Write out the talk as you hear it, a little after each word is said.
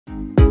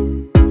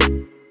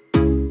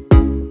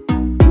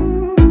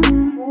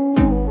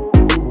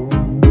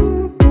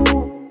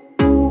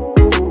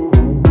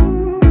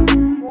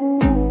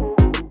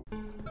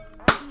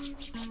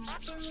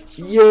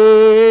Yeah!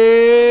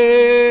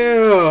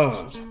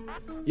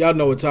 Y'all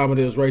know what time it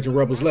is, Raging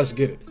Rebels. Let's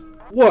get it.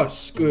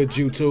 What's good,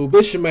 YouTube?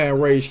 It's your man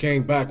Rage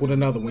King back with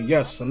another one.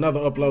 Yes, another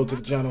upload to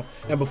the channel.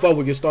 And before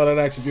we get started,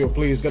 I ask if you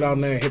please get out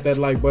there and hit that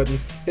like button,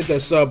 hit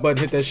that sub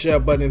button, hit that share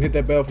button, and hit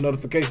that bell for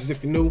notifications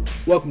if you're new.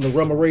 Welcome to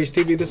Rumble Rage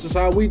TV. This is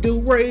how we do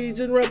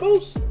Raging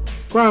Rebels.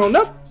 Crown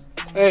up.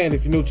 And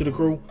if you're new to the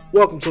crew,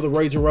 welcome to the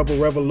Raging Rebel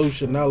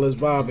Revolution. Now let's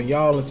vibe. And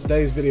y'all, in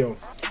today's video,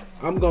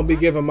 I'm going to be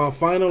giving my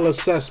final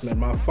assessment,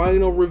 my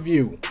final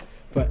review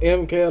for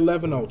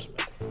MK11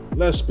 Ultimate.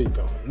 Let's speak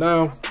on it.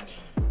 Now,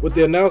 with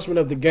the announcement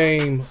of the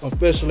game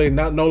officially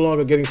no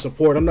longer getting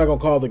support, I'm not going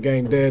to call the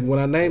game dead. When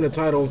I named the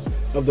title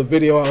of the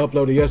video I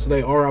uploaded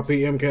yesterday, RIP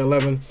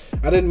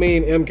MK11, I didn't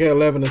mean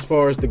MK11 as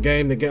far as the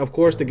game. Of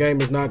course, the game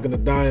is not going to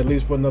die, at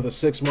least for another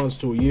 6 months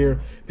to a year.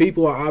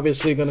 People are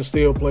obviously going to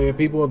still play it.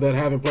 People that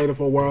haven't played it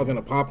for a while are going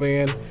to pop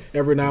in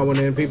every now and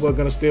then. People are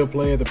going to still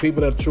play it. The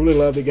people that truly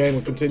love the game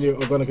are going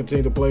to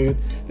continue to play it.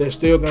 There's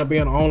still going to be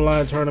an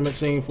online tournament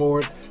scene for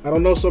it. I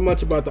don't know so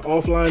much about the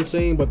offline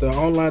scene, but the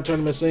online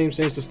tournament scene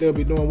seems to still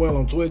be doing well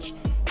on Twitch,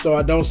 so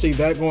I don't see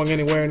that going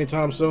anywhere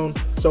anytime soon.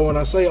 So when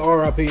I say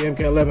RIP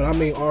MK11, I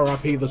mean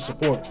RIP the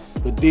support,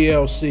 the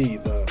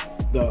DLC,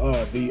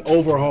 the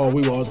overhaul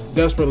we were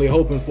desperately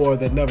hoping for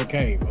that never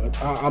came.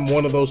 I'm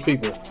one of those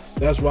people.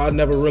 That's why I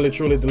never really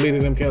truly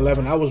deleted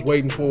MK11. I was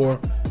waiting for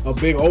a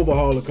big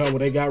overhaul to come where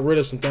they got rid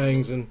of some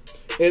things, and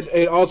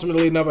it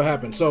ultimately never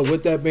happened. So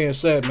with that being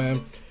said,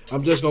 man,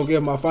 I'm just gonna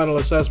give my final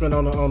assessment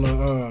on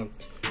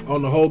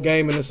the whole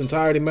game in its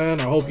entirety, man.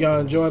 I hope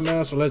y'all enjoy,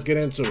 man. So let's get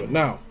into it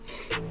now.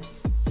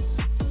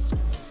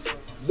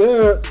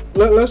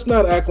 Let's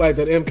not act like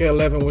that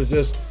MK11 was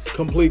just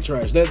complete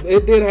trash. That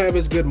it did have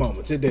its good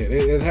moments. It did.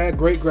 It had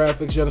great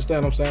graphics. You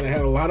understand what I'm saying? It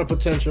had a lot of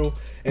potential.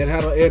 It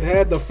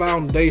had the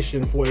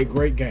foundation for a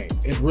great game.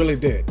 It really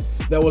did.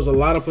 There was a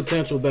lot of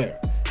potential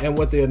there. And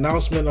with the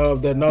announcement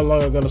of they're no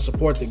longer going to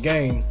support the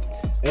game,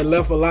 it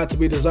left a lot to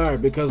be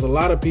desired, because a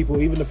lot of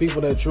people, even the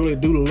people that truly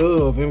do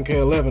love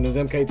MK11, as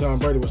MK Tom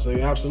Brady would say,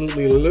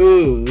 absolutely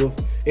love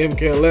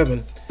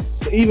MK11,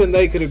 even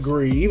they could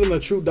agree, even the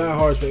true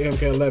diehards for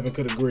MK11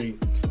 could agree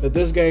that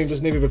this game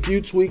just needed a few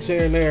tweaks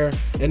here and there,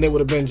 and it would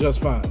have been just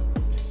fine.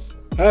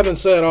 Having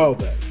said all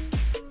that,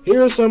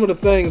 here are some of the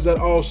things that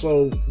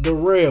also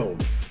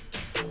derailed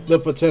the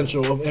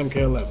potential of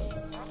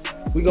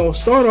MK11. We're going to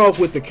start off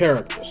with the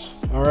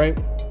characters, all right?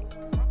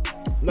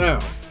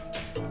 Now,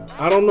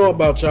 I don't know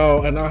about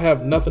y'all, and I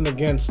have nothing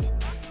against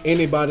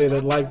anybody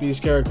that like these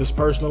characters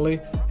personally.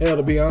 Hell,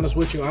 to be honest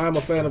with you, I am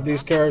a fan of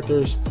these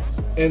characters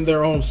in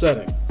their own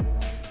setting.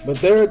 But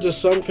there are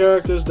just some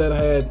characters that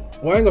had,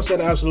 well, I ain't gonna say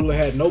they absolutely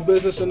had no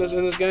business in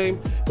this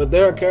game, but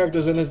there are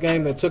characters in this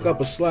game that took up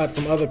a slot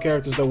from other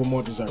characters that were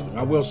more deserving.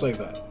 I will say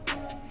that.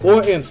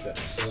 For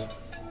instance,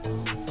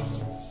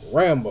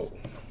 Rambo.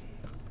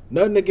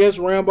 Nothing against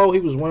Rambo. He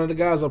was one of the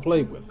guys I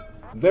played with.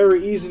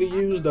 Very easy to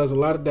use, does a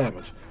lot of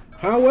damage.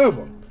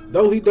 However,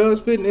 though he does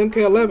fit in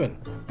MK11,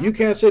 you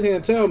can't sit here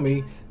and tell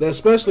me that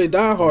especially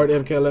diehard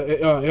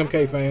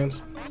MK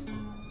fans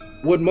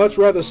would much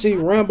rather see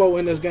Rambo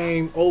in this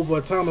game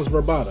over Thomas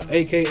Verbata,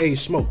 aka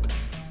Smoke.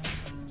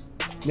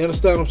 You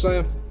understand what I'm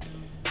saying?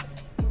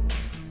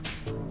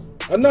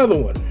 Another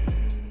one.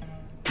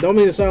 Don't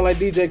mean to sound like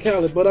DJ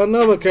Khaled, but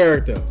another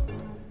character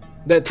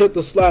that took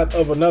the slot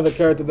of another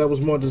character that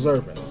was more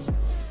deserving.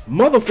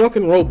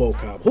 Motherfucking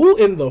RoboCop. Who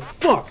in the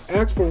fuck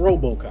asked for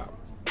RoboCop?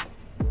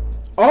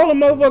 All the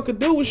motherfucker could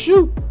do was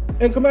shoot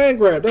and command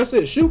grab. That's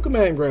it. Shoot,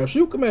 command grab.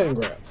 Shoot, command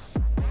grab.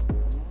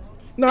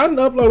 Now, I done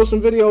uploaded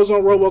some videos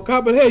on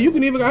RoboCop, but hey, you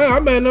can even,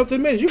 I'm man enough to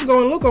admit, you can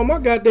go and look on my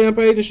goddamn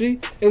page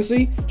and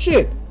see,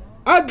 shit,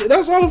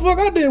 that's all the fuck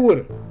I did with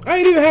him. I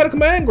ain't even had a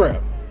command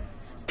grab.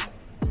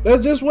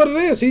 That's just what it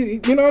is.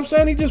 You know what I'm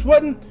saying? He just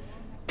wasn't,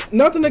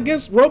 nothing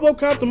against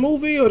RoboCop the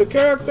movie or the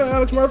character,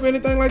 Alex Murphy,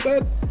 anything like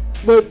that.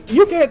 But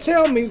you can't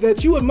tell me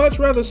that you would much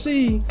rather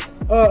see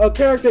a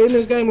character in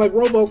this game like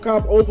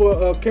RoboCop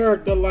over a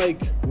character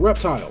like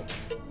Reptile.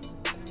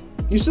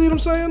 You see what I'm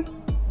saying?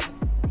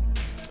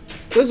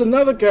 There's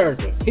another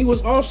character. He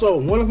was also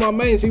one of my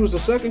mains. He was the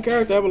second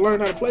character I ever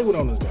learned how to play with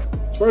on this game.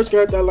 The first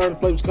character I learned to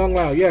play was Kung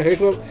Lao. Yeah, here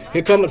come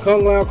the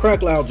Kung Lao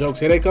crack loud jokes.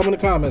 Here they come in the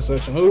comment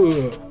section.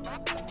 Ooh.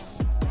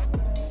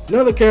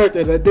 Another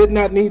character that did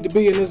not need to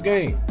be in this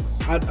game.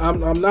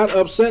 I'm not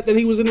upset that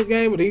he was in this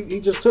game, but he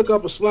just took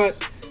up a slot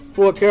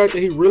for a character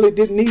he really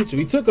didn't need to.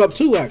 He took up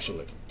two,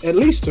 actually. At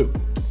least two.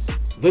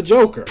 The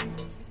Joker.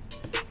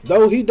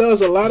 Though he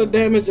does a lot of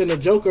damage, and the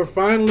Joker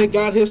finally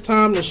got his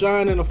time to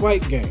shine in a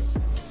fight game.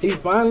 He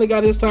finally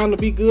got his time to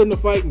be good in the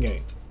fighting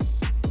game.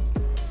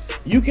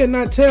 You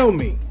cannot tell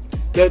me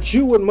that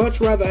you would much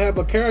rather have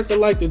a character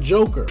like the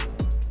Joker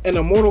in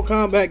a Mortal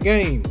Kombat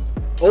game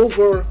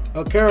over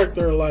a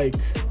character like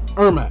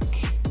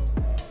Ermac.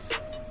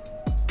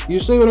 You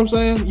see what I'm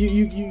saying?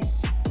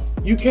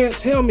 You can't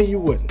tell me you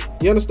wouldn't.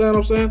 You understand what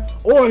I'm saying?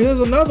 Or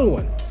here's another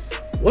one.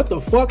 What the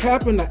fuck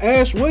happened to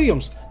Ash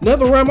Williams?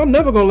 NetherRealm, I'm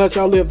never gonna let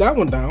y'all live that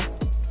one down.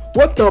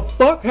 What the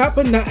fuck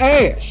happened to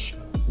Ash?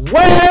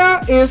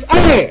 Where is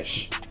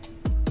Ash?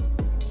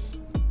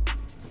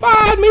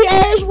 Find me,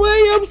 Ash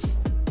Williams.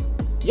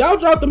 Y'all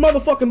dropped the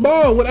motherfucking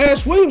ball with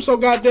Ash Williams so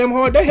goddamn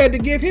hard they had to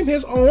give him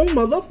his own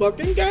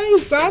motherfucking game,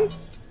 son.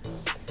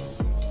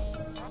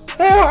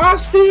 Hell, I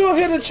still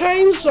hear the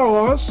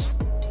chainsaws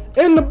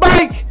in the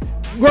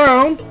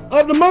background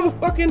of the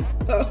motherfucking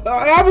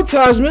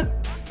advertisement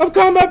of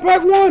Combat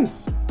Pack 1.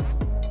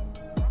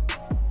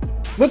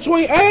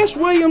 Between Ash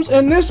Williams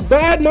and this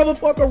bad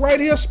motherfucker right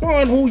here,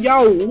 Spawn, who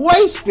y'all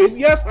wasted,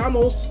 yes, I'm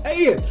gonna say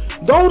it,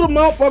 though the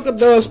motherfucker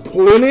does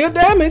plenty of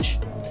damage,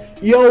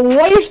 you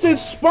wasted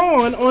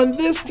Spawn on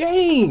this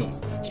game.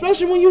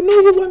 Especially when you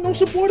knew you wasn't gonna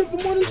support it for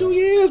more than 2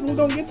 years. We're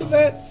gonna get to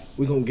that.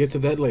 We're gonna get to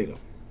that later.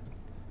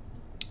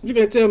 You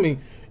can't tell me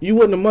you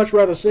would have much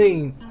rather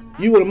seen a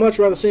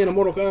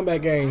Mortal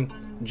Kombat game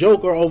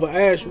Joker over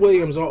Ash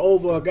Williams or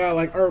over a guy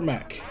like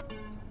Ermac,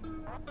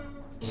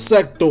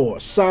 Sector,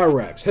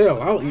 Cyrax.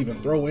 Hell, I'll even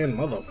throw in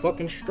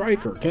motherfucking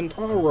Striker,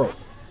 Kentaro,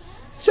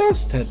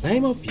 just to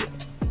name a few.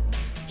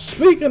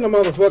 Speaking of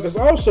motherfuckers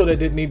also that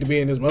didn't need to be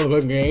in this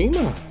motherfucking game,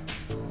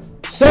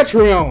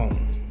 Cetrion.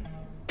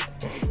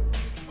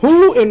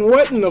 Who and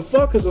what in the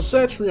fuck is a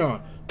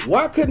Cetrion?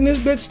 Why couldn't this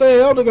bitch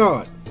stay Elder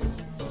God?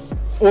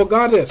 Or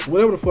Goddess,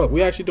 whatever the fuck.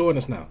 We actually doing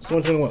this now. It's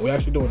 2021. We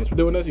actually doing this. We're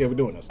doing this? Yeah, we're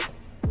doing this.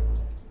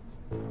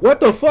 What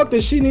the fuck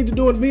does she need to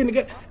do to be in the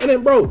game? And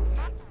then, bro,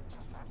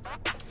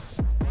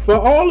 for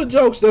all the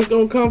jokes that's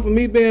gonna come from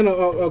me being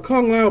a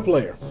Kung Lao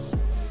player,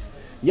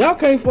 y'all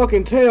can't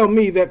fucking tell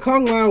me that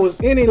Kung Lao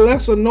was any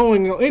less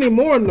annoying or any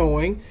more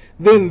annoying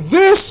than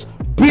this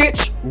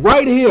bitch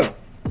right here.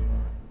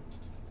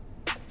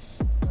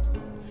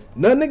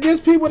 Nothing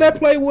against people that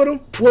play with him,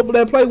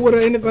 that play with her,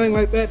 anything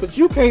like that, but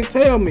you can't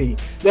tell me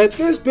that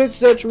this bitch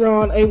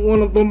Cetrion ain't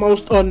one of the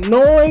most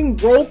annoying,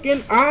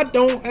 broken, I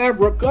don't have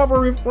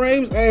recovery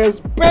frames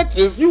ass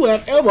bitches you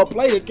have ever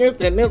played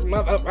against in this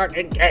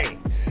motherfucking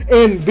game.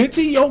 In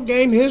video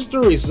game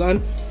history,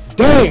 son.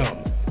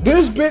 Damn.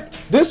 This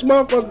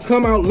motherfucker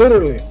come out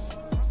literally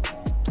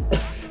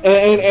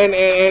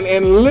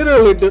and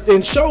literally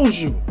and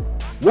shows you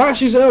why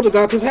she's Elder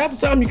God, because half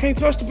the time you can't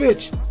touch the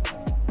bitch.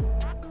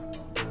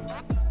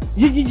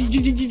 You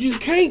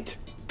just can't.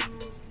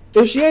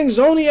 If she ain't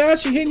zoning out,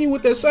 she hitting you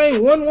with that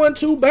same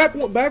 1-1-2 back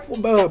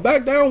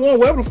down one,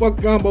 whatever the fuck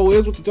the combo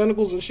is with the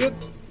tentacles and shit.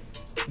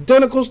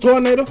 Tentacles,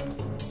 tornado.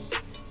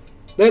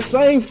 That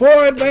same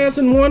 4 advance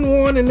and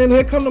 1-1, and then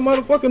here come the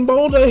motherfucking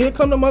boulder, here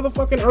come the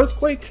motherfucking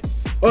earthquake,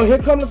 or here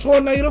come the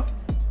tornado.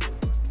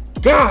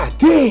 God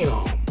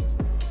damn.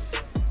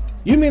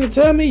 You mean to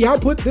tell me y'all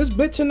put this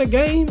bitch in the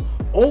game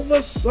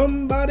over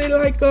somebody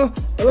like a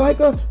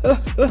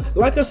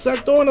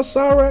Sector and a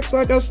Cyrax,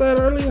 like I said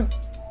earlier?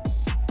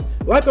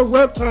 Like a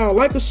Reptile,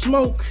 like a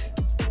Smoke,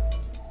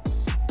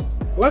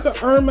 like a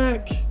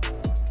Ermac.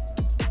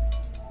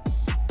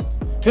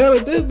 Hell,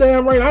 at this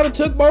damn rate, I'd have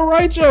took Bo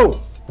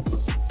Raicho.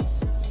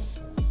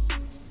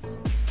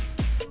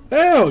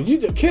 Hell, you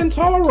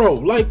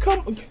Kentaro, like,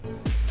 come.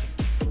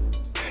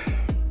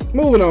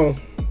 Moving on.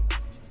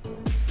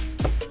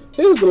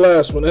 Here's the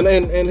last one,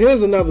 and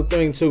here's another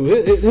thing too.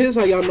 Here's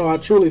how y'all know I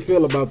truly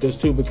feel about this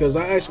too, because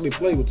I actually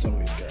play with some of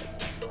these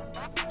characters.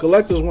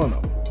 Collector's one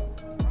of them.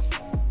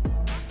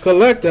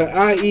 Collector,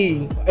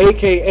 i.e.,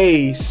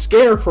 aka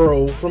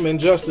Scarecrow from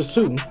Injustice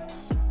 2,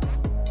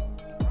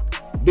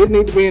 didn't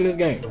need to be in this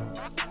game.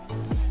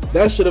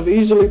 That should have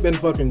easily been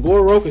fucking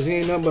Goro, because he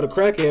ain't nothing but a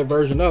crackhead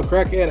version of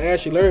crackhead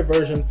Ashy Larry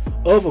version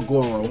of a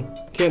Goro,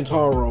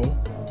 Kentaro.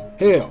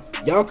 Hell,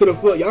 y'all could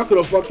have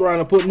fucked around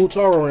and put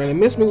Mutaro in and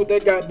missed me with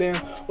that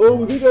goddamn, oh,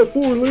 well, he got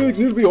 4 legs,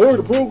 it'd be hard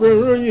to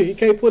program. Yeah, he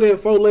can't put in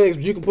 4 legs,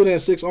 but you can put in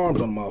 6 arms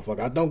on the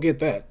motherfucker. I don't get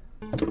that.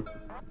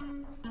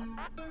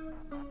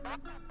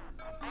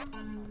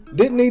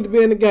 Didn't need to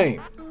be in the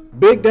game.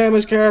 Big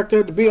damage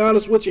character, to be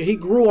honest with you, he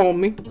grew on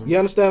me. You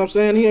understand what I'm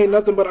saying? He ain't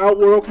nothing but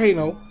Outworld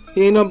Kano.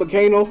 He ain't nothing but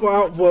Kano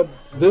for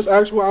this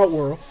actual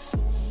Outworld.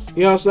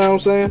 You understand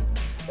what I'm saying?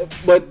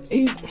 But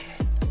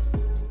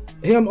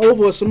him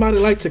over somebody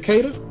like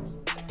Takeda,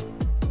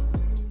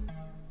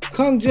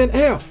 Kung Jin,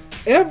 hell,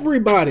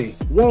 everybody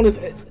wanted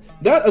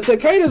that.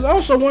 Takeda is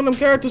also one of them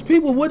characters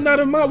people would not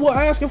have mind were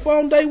asking for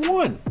on day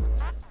one.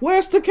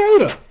 Where's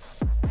Takeda?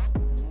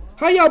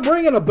 How y'all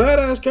bringing a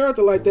badass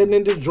character like that and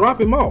then just drop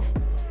him off?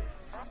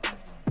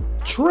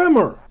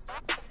 Tremor.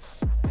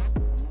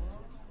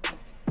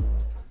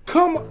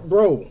 Come,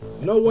 bro.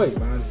 No way,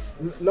 man.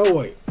 No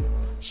way.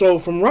 So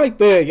from right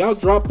there, y'all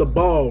dropped the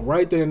ball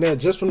right there and there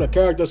just from the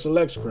character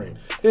select screen.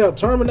 Hell,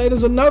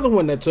 Terminator's another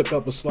one that took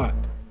up a slot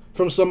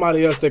from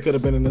somebody else that could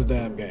have been in this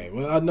damn game.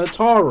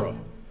 Natara.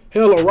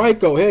 Hell, a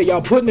Raiko. Hell,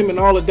 y'all putting him in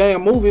all the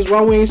damn movies.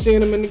 Why we ain't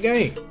seeing him in the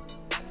game?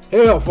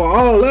 Hell, for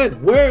all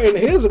that, where, and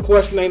here's a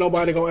question ain't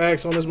nobody gonna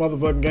ask on this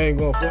motherfucking game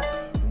going for.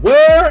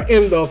 Where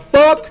in the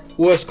fuck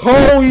was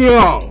Cole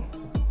Young?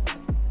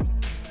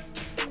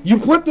 You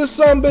put this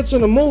son bitch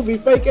in a movie,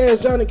 fake ass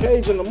Johnny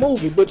Cage in the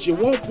movie, but you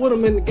won't put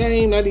him in the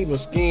game, not even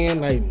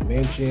skin, not even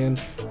mention,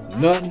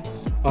 nothing,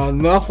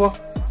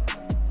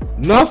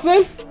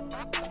 nothing?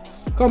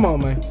 Come on,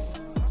 man.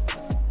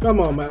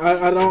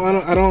 I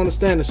don't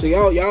understand this.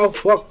 So y'all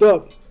fucked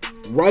up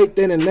right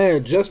then and there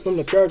just from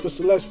the character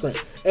select screen.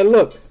 And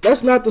look,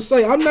 that's not to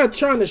say, I'm not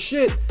trying to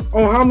shit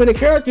on how many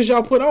characters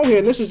y'all put on here,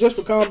 and this is just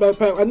for Combat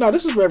Pack. No,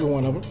 this is for every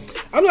one of them.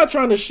 I'm not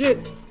trying to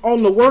shit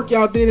on the work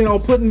y'all did and on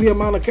putting the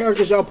amount of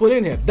characters y'all put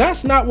in here.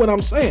 That's not what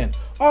I'm saying.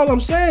 All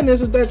I'm saying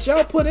is that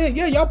y'all put in,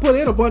 y'all put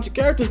in a bunch of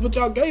characters, but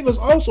y'all gave us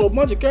also a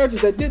bunch of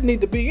characters that didn't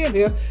need to be in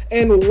here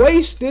and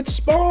wasted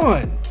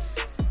Spawn.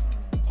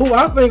 Who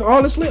I think,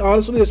 honestly,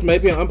 this may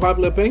be an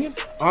unpopular opinion.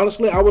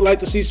 Honestly, I would like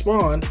to see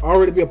Spawn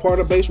already be a part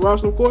of base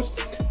roster, of course.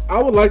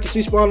 I would like to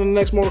see Spawn in the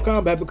next Mortal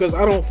Kombat because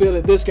I don't feel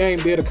that this game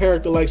did a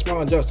character like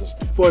Spawn justice.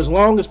 For as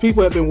long as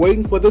people have been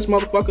waiting for this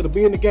motherfucker to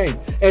be in the game,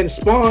 and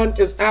Spawn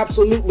is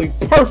absolutely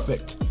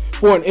perfect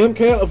for an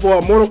for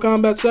a Mortal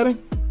Kombat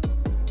setting,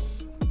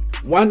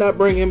 why not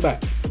bring him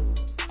back?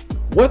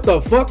 What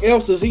the fuck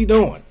else is he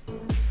doing?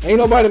 Ain't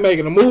nobody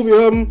making a movie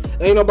of him.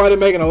 Ain't nobody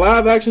making a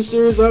live action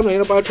series of him.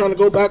 Ain't nobody trying to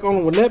go back on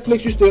him with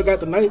Netflix. You still got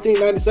the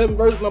 1997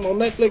 version of him on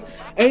Netflix.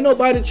 Ain't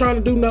nobody trying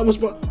to do nothing with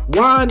Spawn.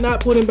 Why not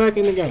put him back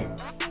in the game?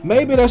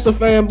 Maybe that's the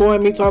fanboy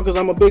in me talking because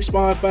I'm a big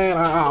Spawn fan.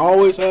 I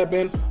always have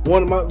been.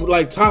 One of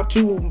my top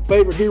 2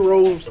 favorite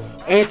heroes,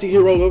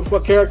 anti-heroes for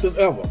characters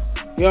ever.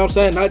 You know what I'm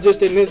saying? Not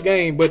just in this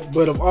game, but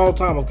of all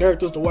time, of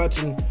characters to watch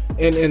in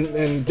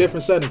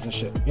different settings and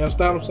shit. You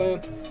understand what I'm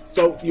saying?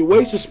 So you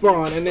wasted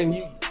Spawn, and then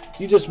you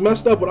just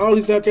messed up with all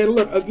these damn characters.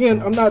 Look,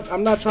 again, I'm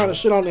not trying to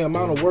shit on the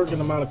amount of work and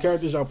the amount of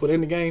characters y'all put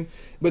in the game,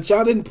 but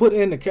y'all didn't put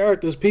in the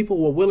characters people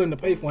were willing to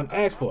pay for and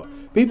ask for.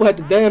 People had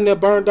to damn near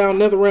burn down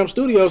NetherRealm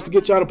Studios to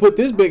get y'all to put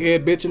this big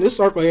head bitch and this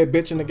circle head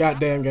bitch in the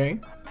goddamn game.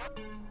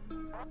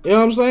 You know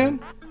what I'm saying?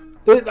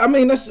 I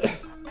mean, that's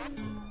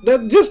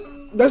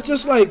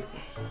just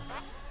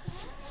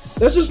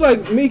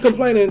like me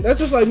complaining. That's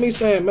just like me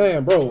saying,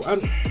 man, bro,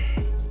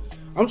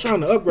 I'm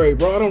trying to upgrade,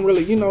 bro. I don't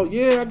really,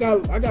 I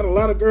got a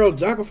lot of girl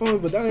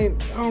jacophones, but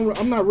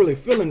I'm not really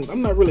feeling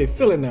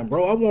that,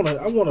 bro. I want a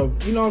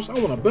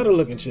better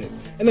looking chick.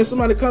 And then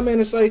somebody come in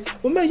and say,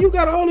 well, man, you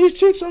got all these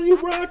chicks on you,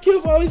 bro. I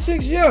killed all these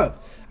chicks. Yeah,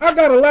 I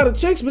got a lot of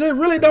chicks, but it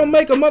really don't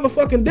make a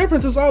motherfucking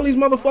difference since all these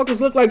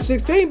motherfuckers look like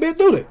 16-bit,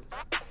 do they?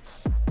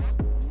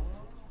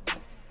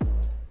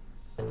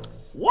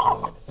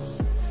 Whoa.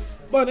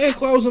 But in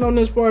closing on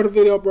this part of the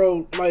video,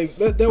 bro, like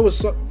there was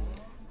some.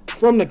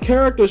 From the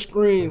character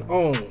screen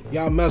on,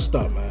 y'all messed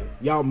up, man.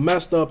 Y'all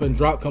messed up and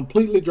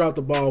completely dropped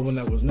the ball when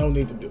there was no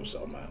need to do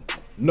so, man.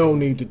 No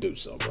need to do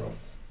so, bro.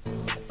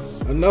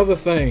 Another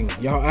thing,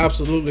 y'all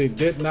absolutely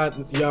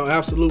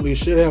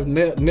should have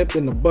nipped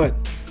in the butt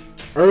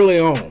early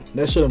on.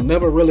 That should have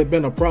never really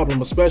been a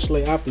problem,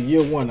 especially after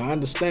year 1. I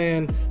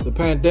understand the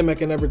pandemic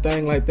and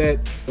everything like that,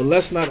 but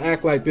let's not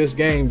act like this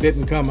game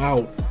didn't come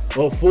out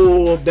a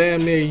full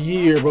damn near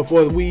year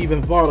before we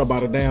even thought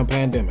about a damn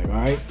pandemic, all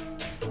right?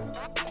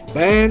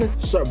 Bad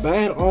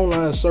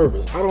online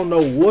service. I don't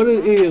know what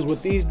it is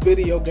with these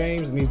video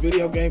games and these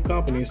video game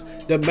companies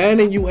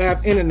demanding you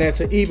have internet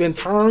to even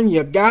turn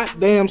your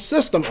goddamn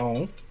system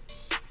on.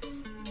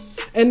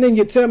 And then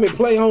you tell me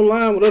play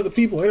online with other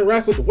people,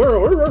 interact with the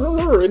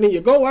world, and then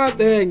you go out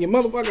there and your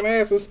motherfucking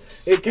asses,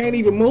 it can't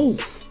even move.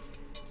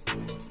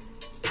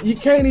 You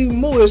can't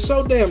even move. It's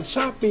so damn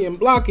choppy and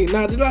blocky.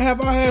 Now, did I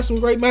had some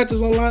great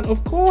matches online?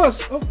 Of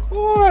course.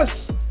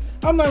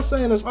 I'm not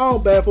saying it's all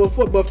bad but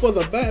for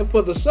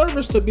the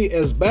service to be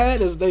as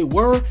bad as they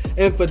were,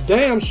 and for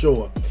damn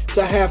sure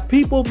to have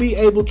people be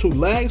able to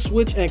lag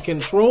switch and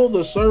control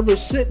the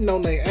service sitting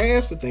on their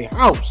ass at their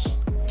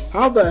house.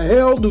 How the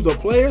hell do the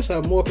players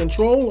have more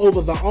control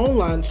over the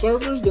online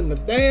servers than the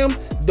damn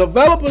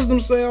developers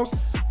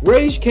themselves?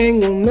 Rage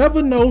King will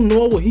never know,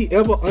 nor will he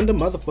ever under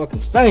motherfucking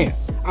stand.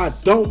 I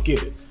don't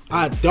get it.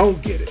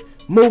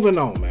 Moving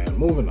on, man.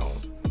 Moving on.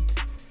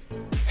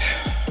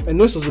 And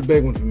this is a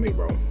big one for me,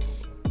 bro.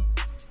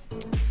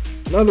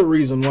 Another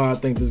reason why I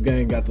think this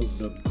game got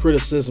the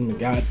criticism it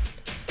got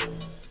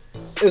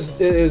is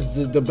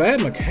the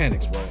bad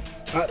mechanics, bro.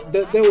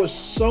 There were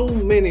so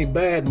many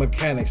bad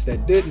mechanics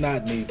that did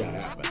not need to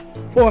happen.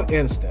 For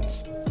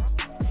instance,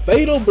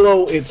 Fatal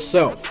Blow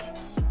itself.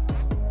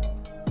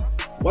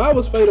 Why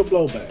was Fatal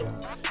Blow bad?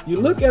 You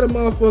look at a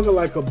motherfucker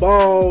like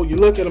Cabal, you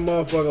look at a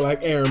motherfucker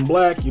like Aaron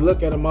Black, you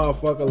look at a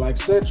motherfucker like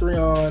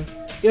Cetrion.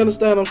 You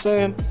understand what I'm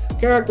saying?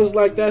 Characters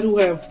like that who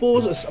have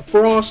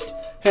Frost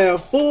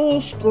have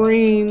full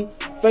screen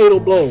fatal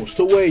blows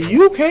to where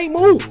you can't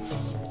move.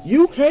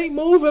 You can't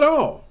move at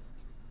all.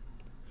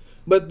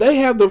 But they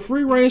have the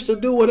free range to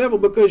do whatever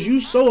because you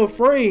so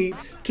afraid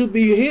to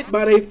be hit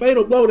by a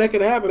fatal blow that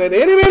could happen at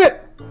any minute.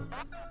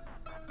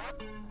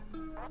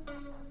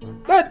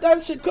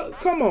 That shit,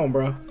 come on,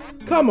 bro.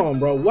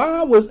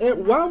 Why was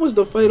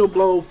the fatal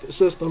blow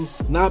system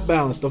not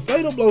balanced? The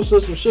fatal blow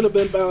system should have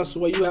been balanced the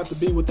way you have to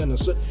be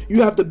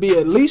you have to be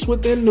at least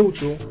within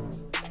neutral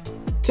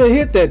to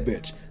hit that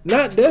bitch.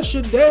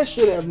 There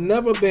should have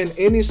never been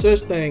any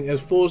such thing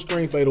as full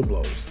screen fatal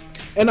blows.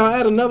 And I'll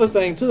add another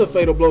thing to the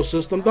fatal blow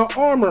system. The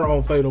armor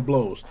on fatal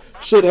blows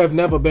should have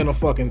never been a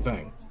fucking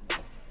thing.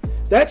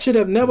 That should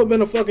have never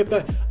been a fucking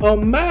thing.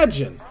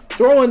 Imagine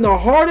throwing the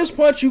hardest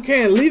punch you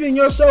can, leaving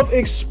yourself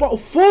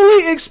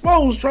fully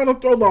exposed, trying to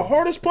throw the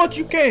hardest punch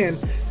you can,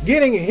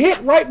 getting hit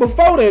right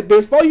before that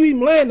bitch, before you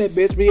even land that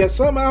bitch, but yet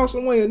somehow,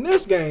 some way in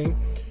this game,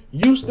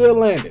 you still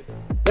landed.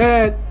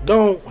 That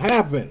don't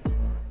happen.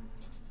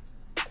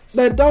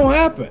 That don't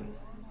happen.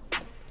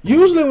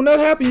 Usually when that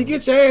happens, you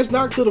get your ass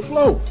knocked to the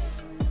floor.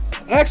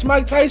 Ask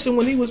Mike Tyson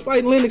when he was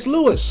fighting Lennox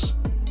Lewis.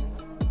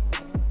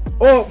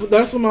 Or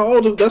that's for my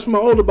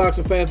older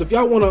boxing fans. If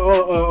y'all want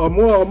a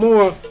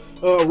more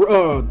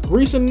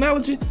recent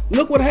analogy,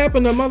 look what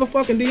happened to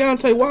motherfucking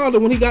Deontay Wilder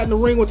when he got in the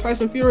ring with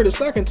Tyson Fury the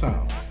second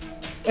time.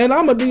 And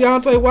I'm a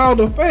Deontay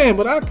Wilder fan,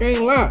 but I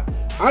can't lie.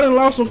 I done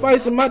lost some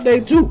fights in my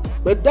day too.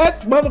 But that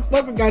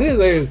motherfucker got his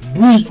ass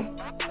beat.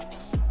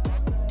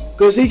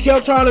 Because he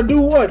kept trying to do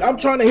what? I'm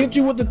trying to hit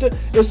you with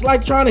it's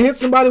like trying to hit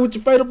somebody with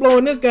your fatal blow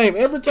in this game.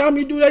 Every time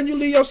you do that, you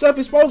leave yourself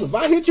exposed. If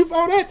I hit you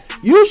for that,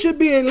 you should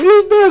be at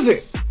least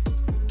busy.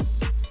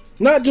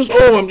 Not just,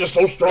 oh, I'm just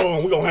so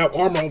strong. We're going to have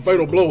armor on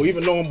fatal blow.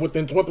 Even though I'm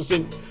within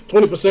 20%,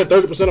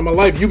 30% of my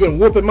life, you've been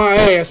whooping my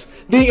ass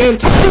the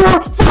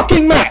entire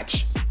fucking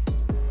match.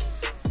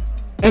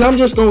 And I'm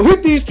just going to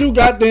hit these two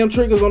goddamn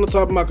triggers on the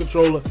top of my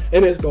controller,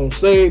 and it's going to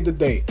save the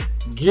day.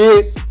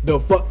 Get the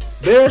fuck.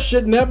 There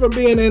should never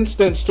be an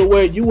instance to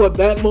where you are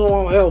that low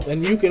on health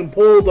and you can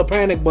pull the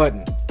panic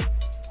button.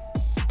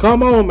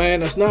 Come on, man.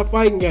 That's not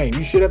fighting game.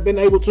 You should have been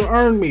able to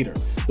earn meter.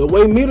 The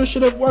way meter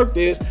should have worked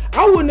is,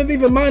 I wouldn't have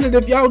even minded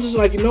if y'all just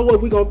like, you know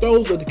what, we're going to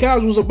throw the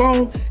casuals a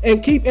bone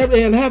and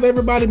have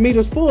everybody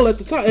meters full at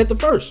the top, at the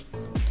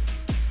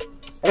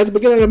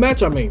beginning of the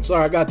match, I mean.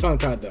 Sorry, I got tongue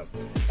tied up.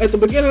 At the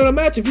beginning of the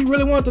match, if you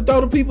really want to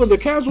throw the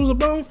casuals a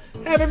bone,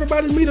 have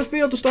everybody's meter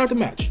filled to start the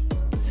match.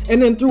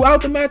 And then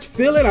throughout the match,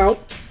 fill it out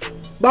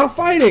by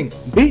fighting,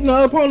 beating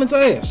the opponent's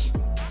ass.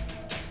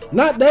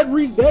 Not that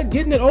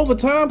getting it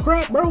overtime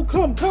crap, bro.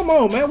 Come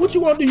on, man. What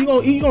you want to do?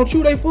 You gonna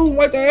chew their food and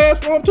wipe their ass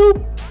for them too?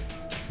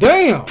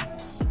 Damn.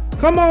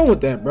 Come on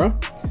with that, bro.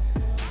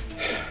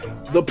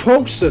 The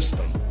poke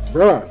system,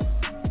 bro.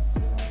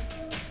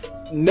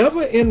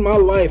 Never in my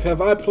life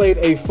have I played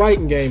a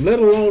fighting game, let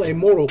alone a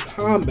Mortal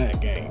Kombat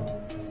game,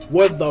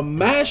 where the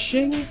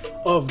mashing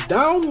of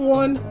down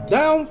 1,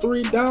 down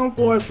 3, down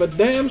 4, and for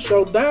damn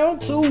sure down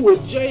 2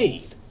 with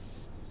Jade.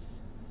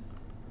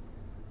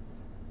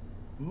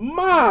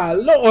 My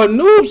Lord,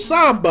 Noob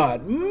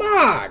Sabat,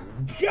 my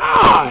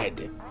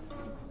God.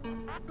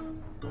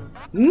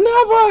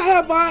 Never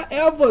have I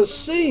ever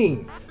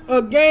seen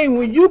a game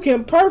where you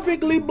can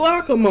perfectly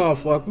block a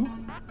motherfucker,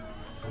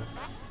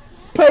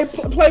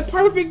 play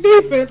perfect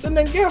defense, and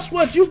then guess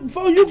what?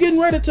 Before you getting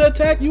ready to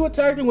attack, you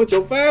attacking with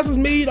your fastest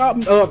mid,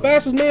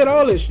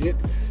 all this shit.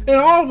 And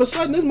all of a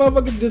sudden, this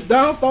motherfucker just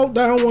down 4,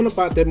 down 1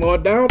 about that more,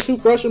 down 2,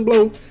 crushing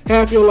blow,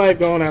 half your life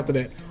gone after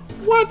that.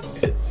 What?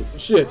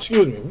 Shit,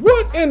 excuse me.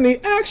 What in the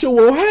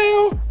actual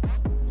hell?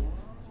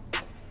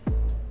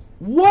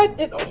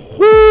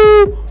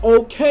 Who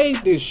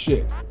okayed this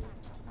shit?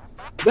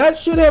 That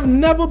should have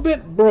never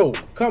been, bro.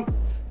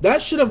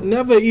 That should have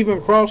never even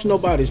crossed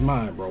nobody's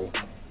mind, bro.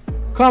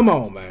 Come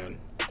on, man.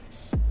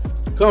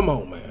 Come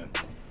on, man.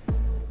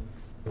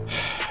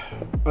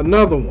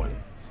 Another one.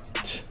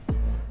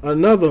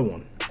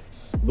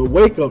 The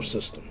wake-up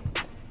system.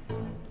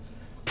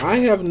 I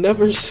have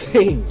never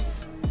seen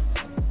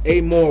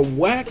a more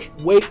whack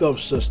wake-up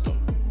system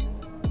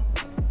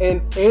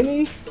in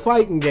any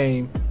fighting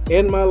game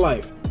in my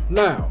life.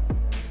 Now,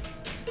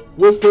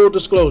 with full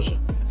disclosure,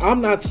 I'm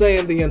not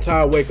saying the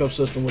entire wake-up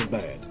system was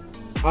bad.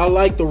 I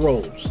like the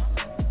rolls,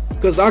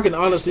 because I can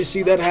honestly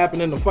see that happen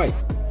in the fight.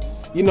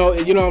 You know what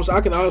I'm saying? I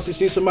can honestly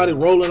see somebody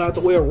rolling out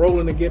the way or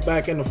rolling to get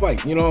back in the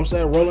fight. You know what I'm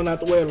saying? Rolling out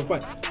the way of the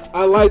fight.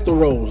 I like the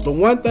rolls. The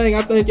one thing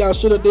I think y'all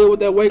should have did with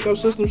that wake-up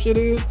system shit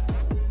is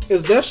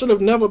there should have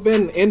never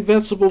been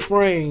invincible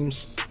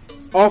frames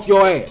off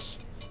your ass.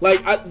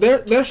 Like,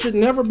 there should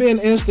never be an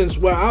instance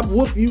where I'm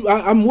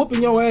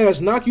whooping your ass,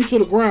 knock you to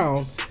the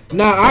ground.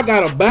 Now I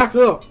gotta back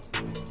up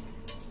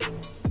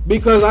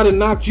because I done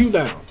knocked you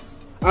down.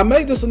 I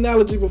made this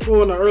analogy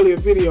before in an earlier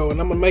video,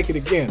 and I'm gonna make it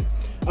again.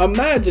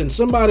 Imagine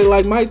somebody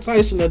like Mike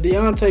Tyson or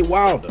Deontay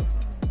Wilder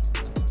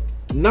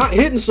not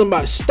hitting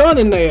somebody,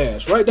 stunning their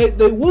ass, right? They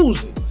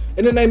woozy.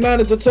 And then they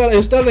managed to tell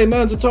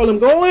him,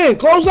 go in,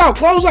 close out,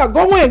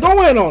 go in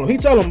on him. He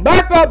tell him,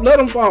 back up, let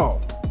him fall.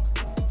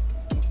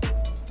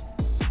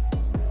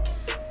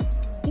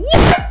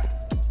 What?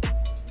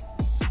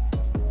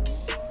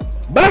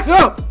 Back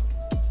up.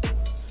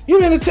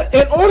 You mean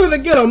in order to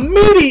get a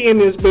meaty in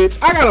this bitch,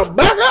 I gotta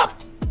back up?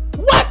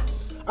 What?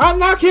 I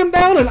knock him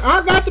down and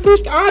I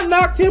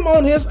knocked him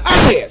on his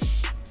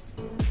ass.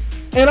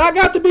 And I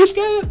got to be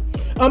scared?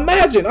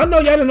 Imagine, I know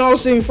y'all didn't all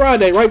seen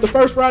Friday, right? The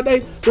first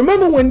Friday.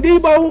 Remember when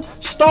Debo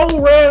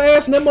stole Red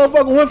ass and that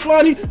motherfucker went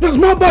flying? Niggas,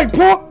 my bike,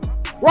 punk,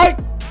 right?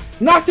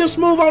 Knocked him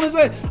smooth on his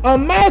ass.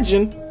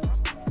 Imagine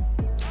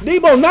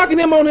Debo knocking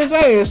him on his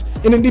ass,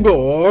 and then Debo,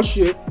 oh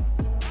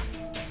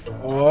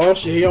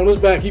shit, he on his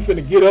back. He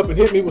finna get up and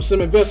hit me with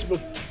some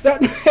investment.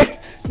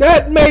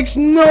 That makes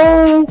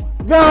no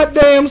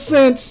goddamn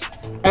sense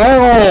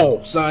at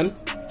all, son.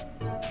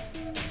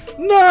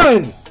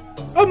 None.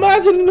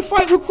 Imagine in the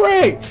fight with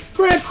Craig.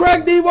 Craig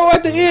cracked Devo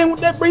at the end with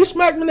that brick,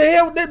 smacked him in the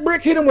head with that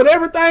brick, hit him with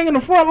everything in the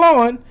front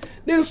lawn,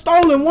 then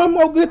stole him one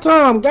more good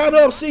time, got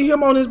up, see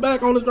him on his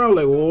back on his ground,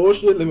 like, oh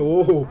shit, let me,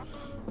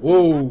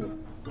 whoa.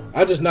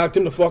 I just knocked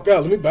him the fuck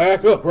out. Let me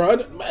back up, bro.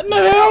 Man, the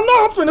hell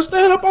no, I'm finna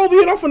stand up over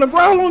here and I'm finna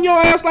growl on your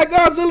ass like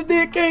Godzilla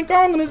did King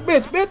Kong and this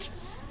bitch.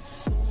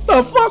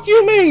 The fuck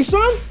you mean,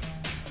 son?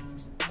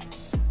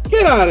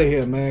 Get out of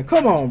here, man.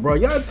 Come on, bro.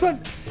 Y'all cut.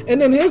 And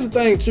then here's the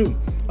thing, too.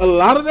 A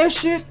lot of that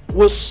shit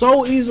was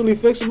so easily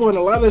fixable, and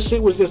a lot of that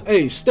shit was just,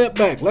 hey, step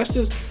back. Let's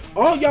just,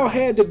 all y'all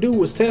had to do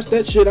was test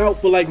that shit out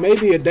for like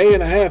maybe a day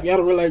and a half. Y'all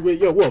don't realize,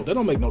 yo, whoa, that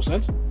don't make no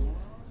sense.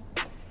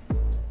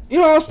 You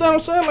know what I'm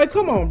saying? Like,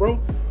 come on,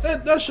 bro.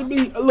 That should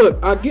be,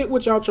 look, I get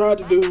what y'all tried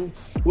to do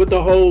with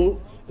the whole,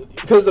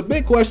 because the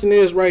big question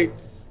is, right,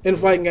 in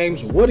fighting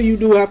games, what do you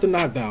do after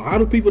knockdown? How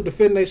do people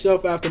defend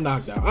themselves after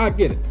knockdown? I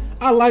get it.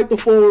 I like the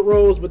forward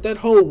rolls, but that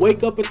whole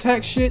wake up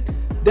attack shit,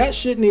 that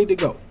shit need to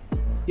go.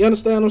 You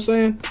understand what I'm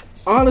saying?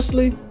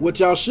 Honestly, what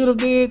y'all should have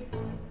did,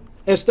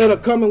 instead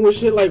of coming with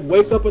shit like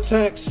wake up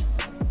attacks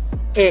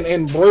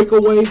and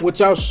breakaway, what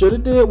y'all should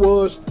have did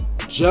was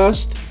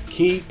just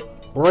keep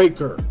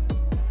breaker.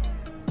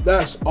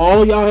 That's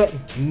all y'all had.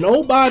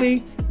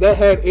 Nobody that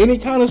had any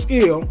kind of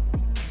skill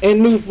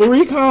and knew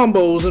 3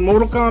 combos in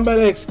Mortal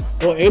Kombat X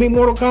or any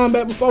Mortal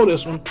Kombat before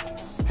this one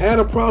had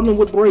a problem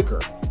with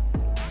breaker.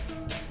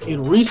 It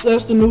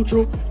resets the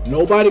neutral.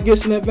 Nobody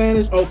gets an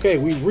advantage. Okay,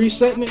 we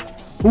resetting it.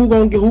 Who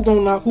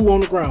gonna knock who on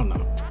the ground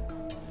now?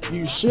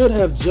 You should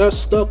have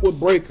just stuck with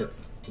breaker.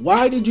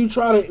 Why did you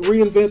try to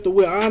reinvent the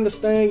wheel? I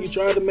understand you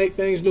tried to make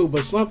things new,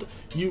 but something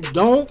you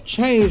don't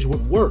change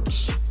what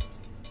works.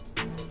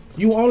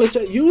 You only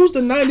use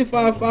the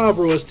 95-5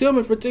 rule, as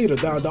Tillman Fertitta,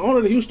 the owner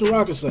of the Houston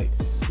Rockets say.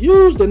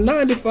 Use the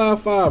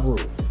 95-5 rule.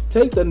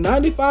 Take the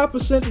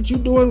 95% that you're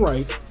doing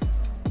right,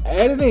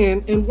 add it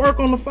in, and work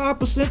on the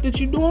 5% that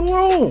you're doing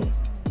wrong.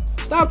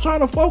 Stop trying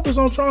to focus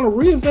on trying to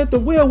reinvent the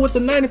wheel with the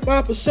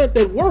 95%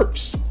 that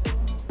works.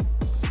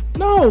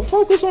 No,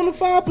 focus on the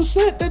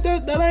 5%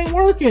 that ain't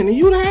working. And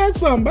you had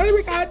something,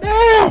 baby.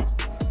 Goddamn.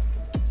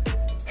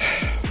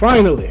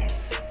 Finally.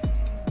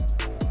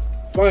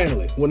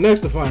 Well,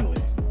 next to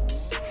finally.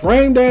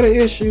 Frame data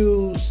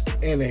issues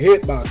and the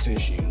hitbox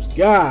issues.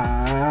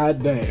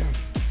 God damn.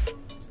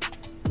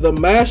 The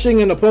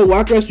mashing and the poke, well,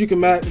 I guess you can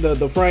match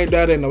the frame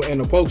data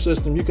and the poke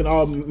system. You can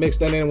all mix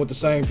that in with the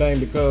same thing,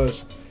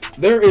 because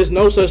there is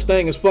no such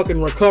thing as fucking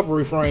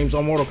recovery frames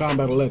on Mortal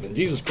Kombat 11.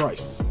 Jesus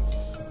Christ.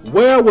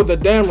 Where were the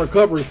damn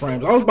recovery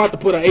frames? I was about to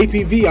put an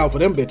APV out for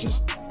them bitches.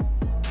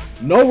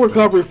 No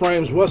recovery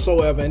frames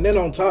whatsoever. And then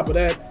on top of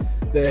that,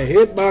 the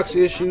hitbox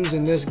issues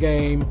in this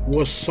game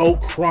was so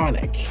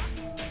chronic.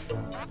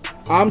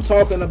 I'm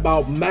talking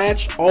about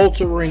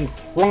match-altering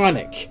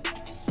chronic.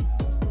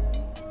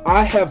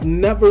 I have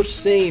never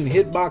seen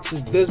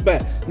hitboxes this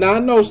bad. Now I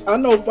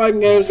know fighting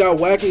games got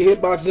wacky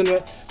hitboxes in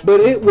it, but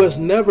it was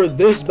never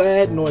this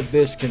bad nor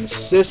this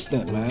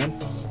consistent, man.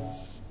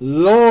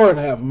 Lord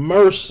have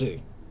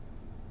mercy.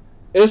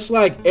 It's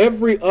like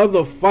every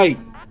other fight,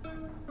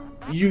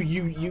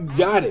 you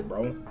got it,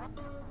 bro.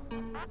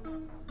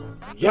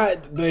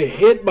 Got the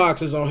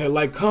hitboxes on here,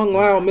 like Kung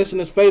Lao missing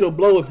his fatal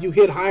blow if you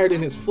hit higher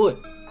than his foot.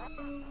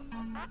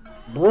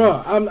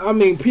 Bruh, I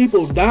mean,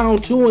 people down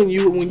twoing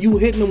you when you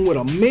hitting them with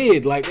a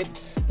mid. Like,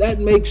 that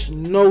makes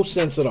no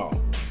sense at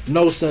all.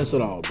 No sense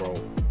at all, bro.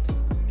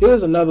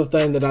 Here's another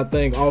thing that I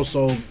think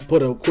also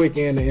put a quick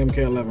end to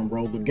MK11,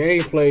 bro. The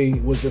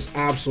gameplay was just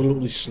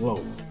absolutely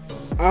slow.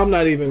 I'm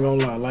not even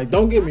gonna lie. Like,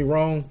 don't get me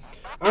wrong.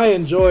 I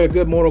enjoy a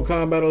good Mortal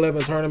Kombat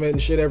 11 tournament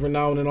and shit every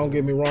now and then, don't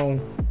get me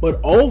wrong. But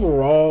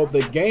overall,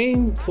 the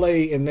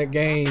gameplay in that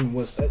game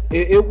was,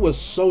 it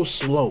was so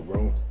slow,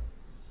 bro.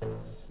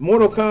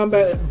 Mortal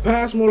Kombat,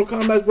 past Mortal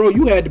Kombat, bro,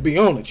 you had to be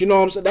on it. You know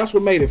what I'm saying? That's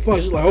what made it fun.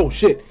 It's like, oh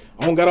shit,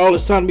 I don't got all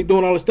this time to be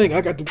doing all this thing.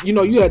 I got to, you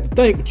know, you had to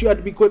think, but you had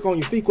to be quick on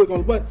your feet, quick on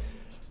the butt.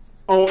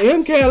 On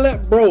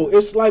MK11, bro,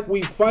 it's like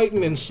we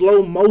fighting in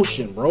slow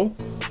motion, bro.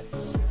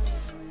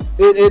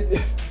 We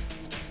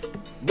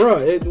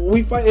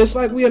fight. It's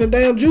like we in a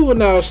damn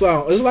juvenile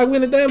song. It's like we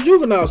in a damn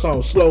juvenile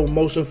song. Slow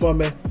motion for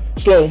me,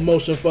 slow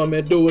motion for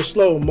me. Do it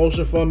slow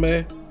motion for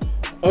me.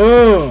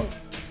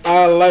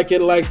 I like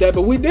it like that,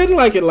 but we didn't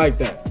like it like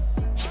that.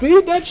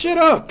 Speed that shit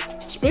up.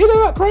 Speed it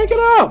up. Crank it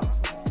up.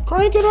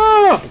 Crank it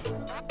up.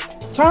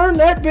 Turn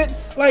that bit,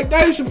 like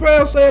Dave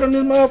Chappelle said on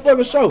this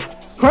motherfucking show.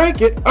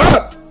 Crank it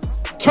up.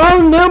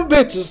 Turn them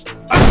bitches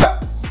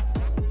up.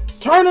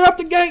 Turn it up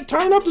the gate.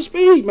 Turn up the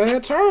speed,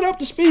 man. Turn up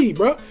the speed,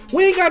 bro.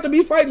 We ain't got to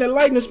be fighting at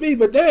lightning speed,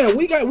 but damn,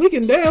 we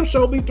can damn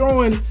sure be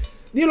throwing,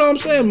 you know what I'm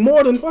saying,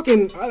 more than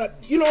fucking,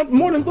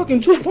 more than fucking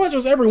 2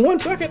 punches every 1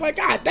 second. Like,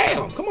 god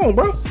damn, come on,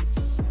 bro.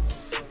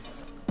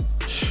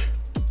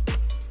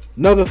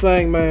 Another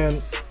thing, man,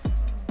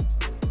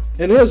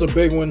 and here's a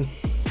big one.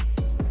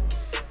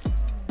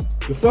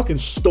 The fucking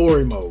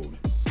story mode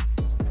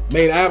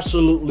made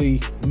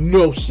absolutely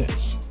no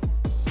sense.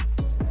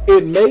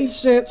 It made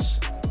sense,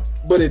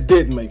 but it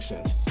didn't make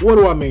sense. What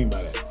do I mean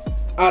by that?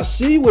 I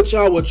see what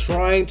y'all were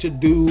trying to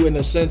do in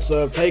the sense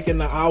of taking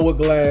the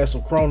hourglass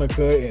of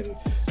Chronica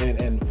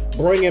and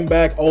bringing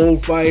back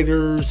old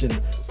fighters,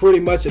 and pretty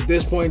much at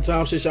this point in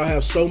time, since y'all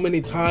have so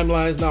many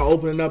timelines now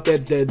opening up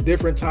that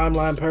different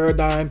timeline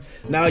paradigm,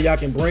 now y'all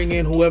can bring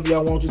in whoever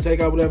y'all want to, take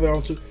out whatever y'all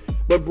want to.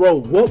 But bro,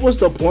 what was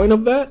the point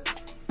of that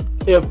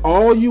if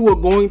all you were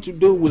going to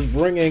do was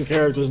bring in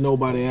characters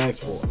nobody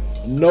asked for?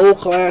 No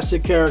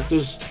classic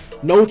characters,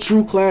 no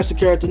true classic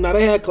characters. Now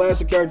they had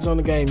classic characters on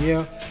the game,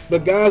 yeah,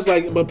 but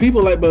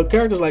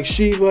characters like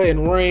Shiva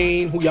and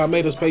Rain, who y'all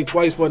made us pay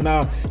twice for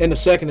now in the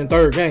second and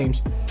third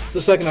games,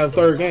 the second out of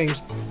third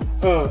games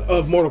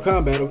of Mortal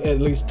Kombat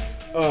at least,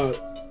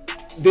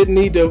 didn't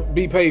need to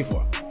be paid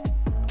for.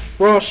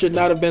 Frost should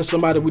not have been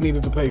somebody we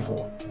needed to pay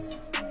for.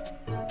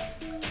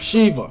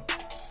 Shiva,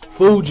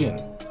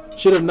 Fujin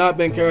should have not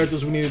been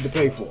characters we needed to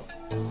pay for.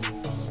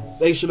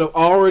 They should have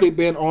already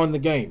been on the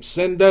game.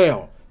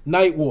 Sindel,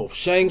 Nightwolf,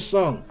 Shang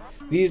Tsung,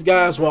 these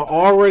guys were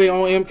already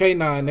on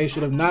MK9. They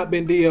should have not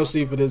been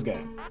DLC for this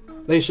game.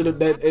 They should have.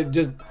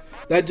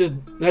 That just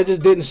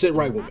didn't sit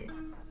right with me.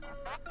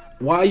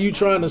 Why are you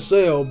trying to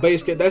sell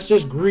base kit? That's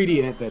just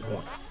greedy at that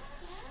point.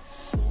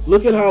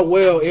 Look at how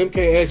well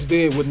MKX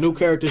did with new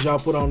characters y'all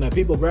put on there.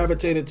 People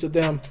gravitated to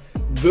them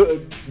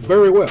good,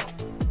 very well.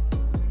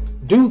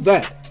 Do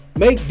that.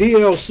 Make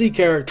DLC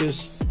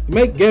characters,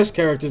 make guest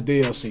characters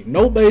DLC.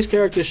 No base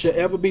characters should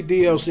ever be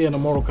DLC in a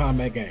Mortal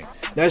Kombat game.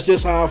 That's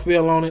just how I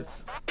feel on it.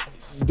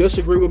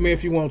 Disagree with me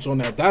if you want to on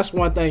that. That's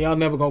one thing y'all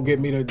never gonna get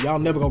me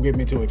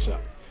to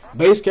accept.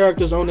 Base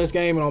characters on this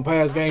game and on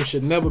past games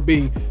should never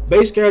be,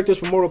 base characters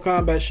for Mortal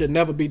Kombat should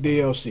never be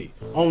DLC.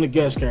 Only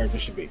guest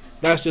characters should be.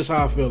 That's just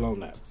how I feel on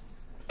that.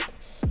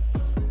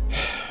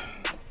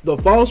 The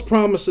false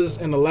promises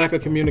and the lack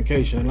of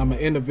communication, and I'm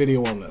gonna end the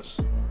video on this.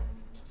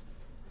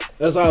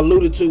 As I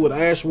alluded to with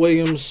Ash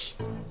Williams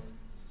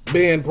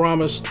being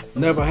promised,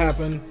 never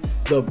happened.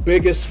 The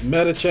biggest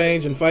meta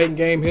change in fighting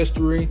game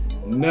history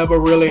never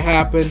really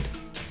happened.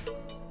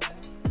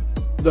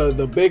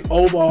 The big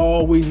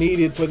overhaul we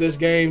needed for this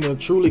game to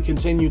truly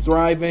continue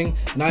thriving,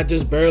 not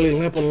just barely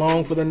limp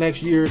along for the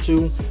next year or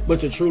two, but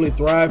to truly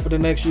thrive for the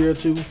next year or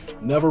two,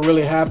 never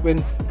really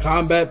happened.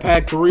 Combat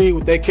Pack 3,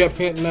 what they kept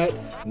hinting at,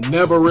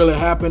 never really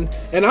happened.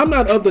 And I'm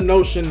not of the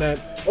notion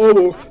that,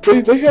 oh,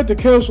 well, they had to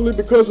cancel it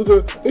because of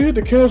they had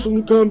to cancel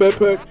the Combat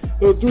Pack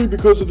 3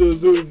 because of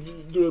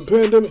the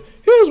pandemic.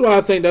 Here's why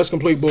I think that's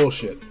complete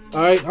bullshit.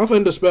 Alright, I'm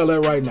finna dispel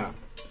that right now.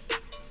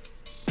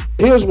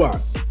 Here's why.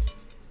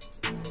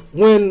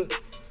 When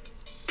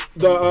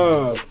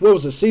the what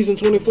was it, season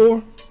 24?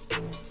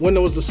 When it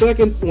was the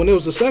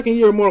second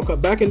year of Mortal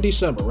Kombat, back in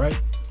December, right?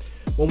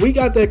 When we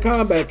got that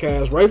combat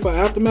cast, right, for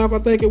Aftermath, I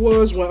think it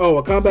was, when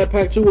a Combat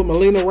Pack 2 with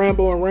Melina,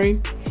 Rambo, and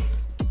Rain.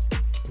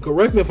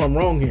 Correct me if I'm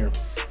wrong here.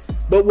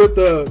 But with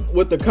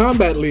the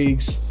Combat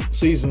Leagues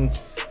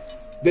seasons,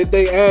 did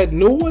they add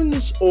new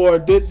ones or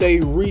did they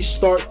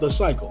restart the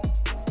cycle?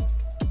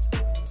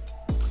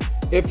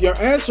 If your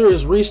answer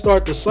is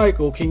restart the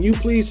cycle, can you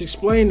please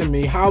explain to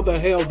me how the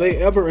hell they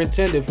ever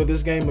intended for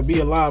this game to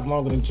be alive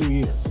longer than 2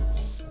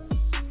 years?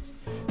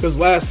 Because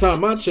last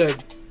time I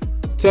checked,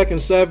 Tekken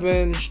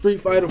 7,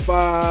 Street Fighter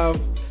 5,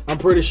 I'm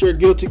pretty sure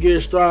Guilty Gear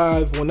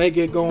Strive, when they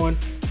get going,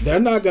 they're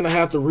not going to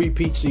have to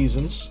repeat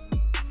seasons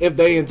if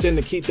they intend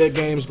to keep their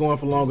games going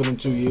for longer than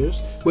 2 years.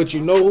 But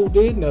you know who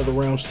did?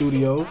 NetherRealm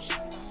Studios,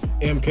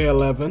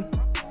 MK11.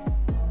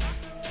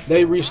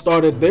 They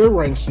restarted their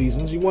ranked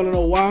seasons. You want to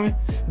know why?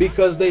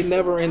 Because they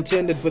never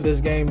intended for this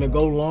game to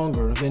go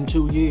longer than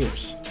 2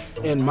 years.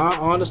 In my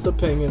honest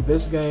opinion,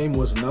 this game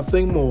was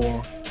nothing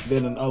more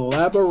than an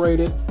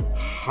elaborated,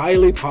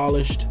 highly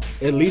polished,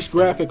 at least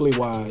graphic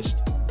wise,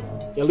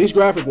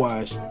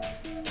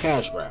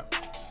 cash grab.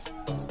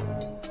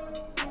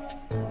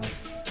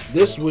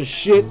 This was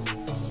shit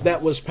that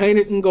was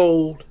painted in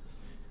gold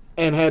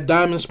and had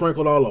diamonds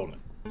sprinkled all on it.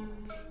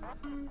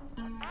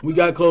 We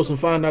got close and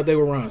found out they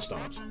were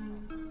rhinestones.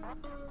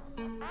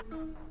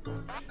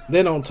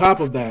 Then on top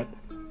of that,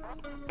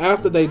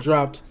 after they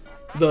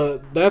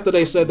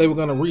said they were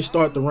going to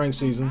restart the ranked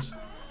seasons,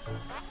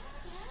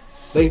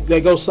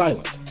 they go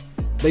silent.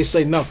 They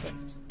say nothing.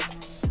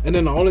 And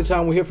then the only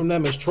time we hear from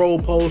them is troll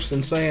posts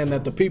and saying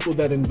that the people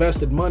that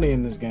invested money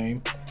in this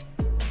game,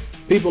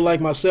 people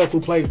like myself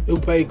who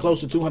paid close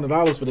to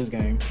 $200 for this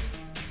game,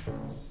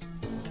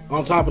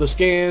 on top of the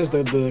skins,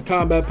 the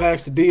combat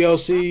packs, the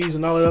DLCs,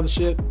 and all that other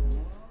shit,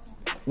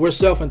 we're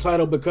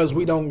self-entitled because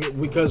we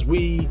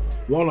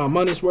want our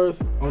money's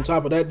worth. On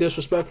top of that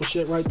disrespectful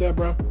shit right there,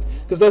 bro.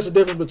 Because that's the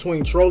difference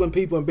between trolling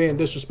people and being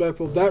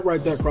disrespectful. That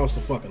right there crossed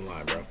the fucking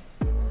line, bro.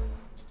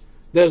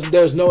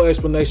 There's no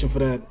explanation for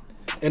that.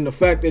 And the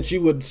fact that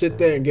you would sit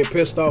there and get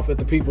pissed off at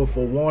the people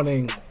for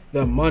wanting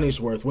their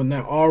money's worth when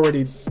they're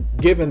already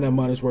giving their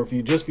money's worth for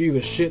you, just for you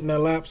to shit in their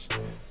laps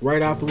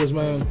right afterwards,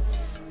 man.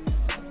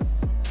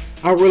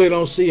 I really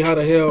don't see how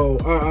the hell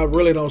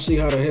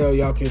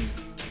y'all can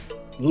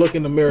look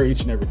in the mirror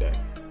each and every day.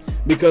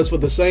 Because for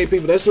the same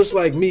people, that's just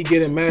like me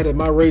getting mad at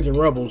my Raging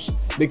Rebels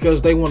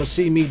because they want to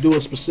see me do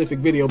a specific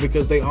video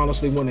because they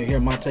honestly want to hear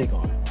my take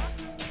on it.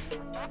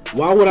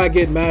 Why would I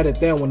get mad at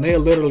them when they're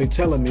literally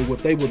telling me what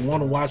they would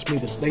want to watch me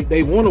to state?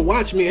 They want to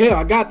watch me. Hell,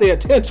 I got their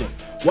attention.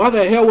 Why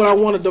the hell would I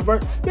want to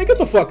divert? Man, get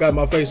the fuck out of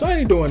my face. I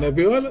ain't doing that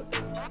video.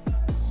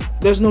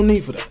 There's no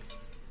need for that.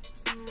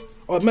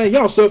 Oh man,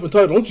 y'all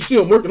self-entitled. Don't you see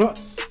I'm working hard?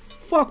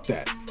 Fuck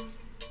that.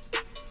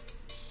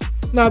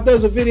 Now, if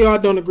there's a video I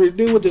don't agree to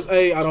do with, just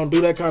I don't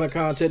do that kind of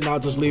content, and I'll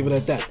just leave it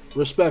at that,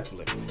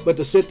 respectfully. But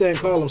to sit there and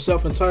call them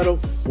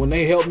self-entitled when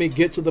they help me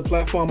get to the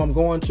platform I'm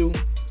going to,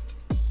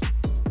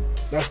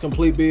 that's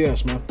complete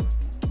BS, man.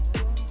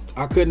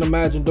 I couldn't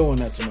imagine doing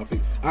that to my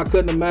people. I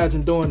couldn't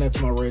imagine doing that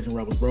to my Raging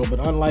Rebels, bro. But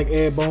unlike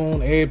Ed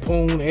Boon, Ed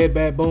Poon, Ed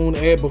Baboon,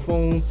 Ed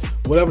Buffoon,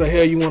 whatever the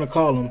hell you want to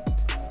call them,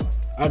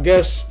 I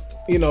guess,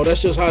 you know,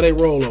 that's just how they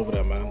roll over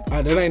there, man.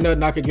 That ain't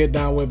nothing I could get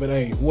down with, but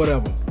hey,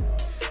 whatever.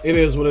 It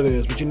is what it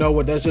is. But you know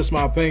what? That's just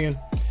my opinion.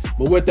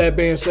 But with that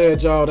being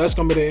said, y'all, that's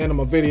going to be the end of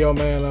my video,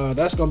 man.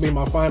 That's going to be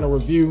my final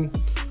review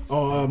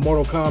on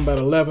Mortal Kombat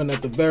 11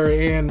 at the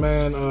very end,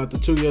 man, the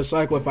 2-year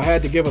cycle. If I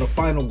had to give it a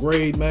final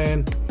grade,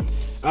 man,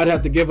 I'd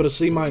have to give it a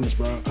C-,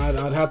 bro.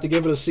 I'd have to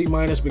give it a C-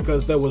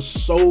 because there was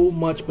so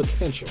much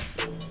potential.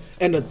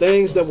 And the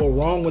things that were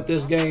wrong with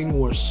this game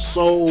were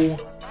so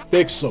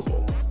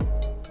fixable.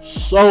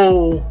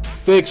 So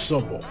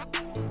fixable.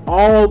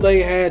 All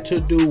they had to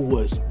do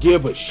was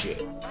give a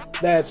shit.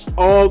 That's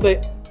all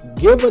they...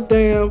 Give a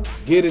damn,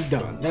 get it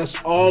done. That's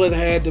all it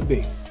had to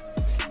be.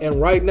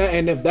 And right now,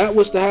 and if that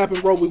was to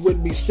happen, bro, we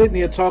wouldn't be sitting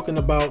here talking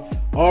about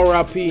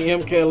RIP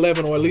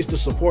MK11, or at least the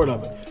support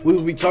of it. We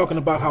would be talking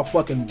about how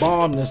fucking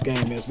bomb this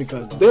game is,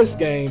 because this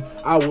game,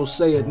 I will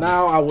say it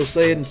now, I will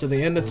say it until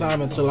the end of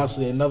time, until I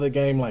see another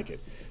game like it.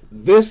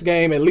 This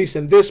game, at least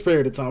in this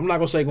period of time, I'm not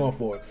going to say going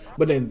forward,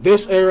 but in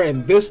this era,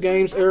 in this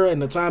game's era,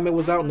 and the time it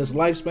was out in this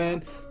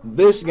lifespan,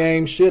 this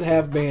game should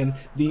have been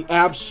the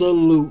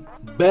absolute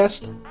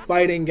best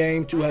fighting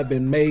game to have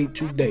been made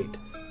to date,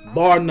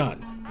 bar none.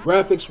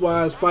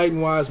 Graphics-wise,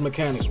 fighting-wise,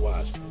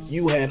 mechanics-wise.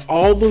 You had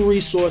all the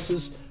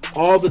resources,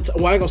 all the time.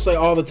 Well, I ain't gonna say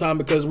all the time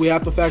because we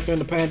have to factor in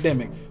the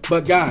pandemic.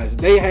 But guys,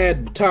 they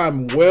had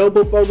time well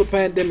before the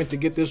pandemic to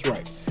get this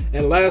right.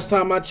 And last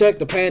time I checked,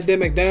 the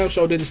pandemic damn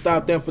sure didn't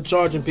stop them for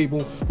charging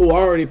people who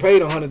already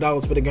paid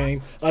 $100 for the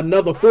game,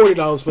 another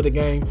 $40 for the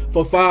game,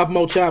 for 5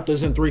 more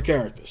chapters and 3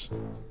 characters.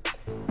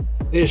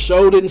 This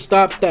show didn't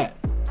stop that.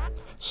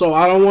 So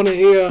I don't want to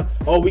hear,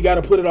 oh, we got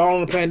to put it all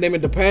on the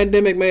pandemic. The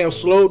pandemic may have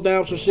slowed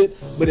down some shit,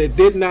 but it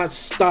did not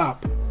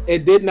stop.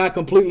 It did not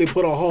completely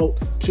put a halt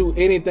to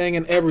anything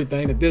and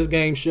everything that this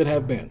game should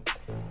have been.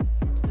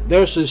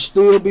 There should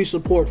still be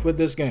support for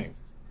this game.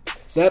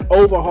 That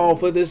overhaul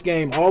for this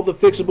game, all the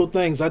fixable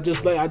things I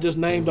just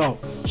named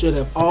off, should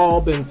have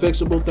all been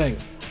fixable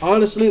things.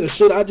 Honestly, the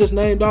shit I just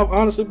named off,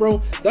 honestly,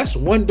 bro, that's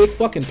one big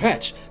fucking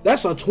patch.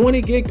 That's a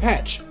 20 gig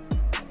patch.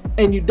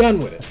 And you done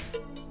with it.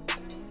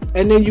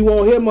 And then you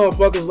won't hear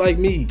motherfuckers like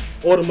me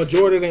or the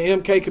majority of the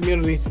MK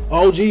community,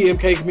 OG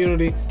MK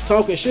community,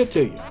 talking shit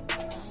to you.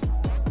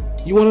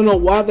 You want to know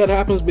why that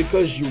happens?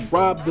 Because you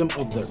robbed them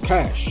of their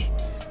cash.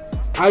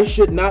 I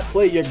should not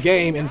play your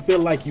game and feel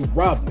like you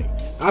robbed me.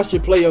 I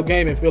should play your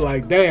game and feel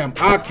like, damn,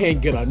 I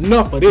can't get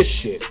enough of this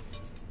shit.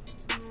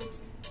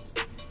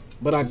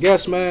 But I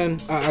guess,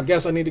 man, I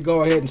guess I need to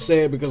go ahead and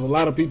say it because a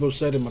lot of people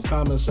said in my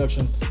comment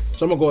section. So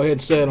I'm going to go ahead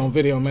and say it on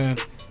video, man.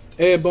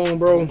 Ed Boon,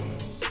 bro,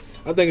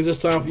 I think it's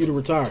just time for you to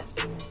retire.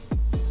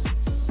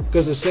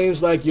 Because it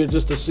seems like you're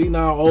just a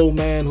senile old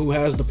man who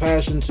has the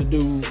passion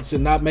to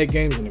not make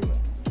games anymore.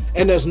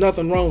 And there's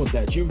nothing wrong with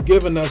that. You've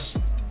given us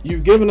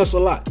a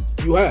lot.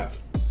 You have.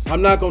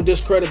 I'm not going to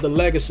discredit the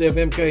legacy of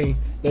MK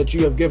that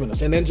you have given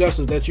us and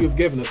injustice that you have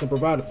given us and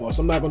provided for us.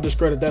 I'm not going to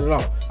discredit that at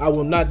all. I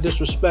will not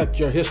disrespect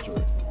your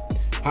history.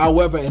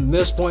 However, in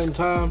this point in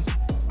time,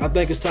 I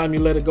think it's time you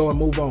let it go and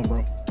move on,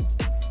 bro.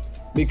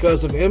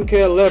 Because if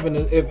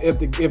MK11,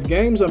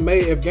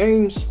 if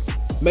games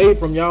made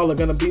from y'all are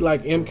gonna be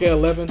like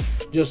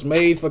MK11, just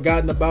made,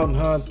 forgotten about,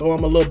 and throw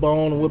them a little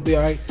bone and we'll be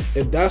alright.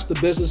 If that's the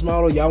business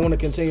model y'all want to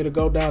continue to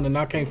go down, then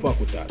I can't fuck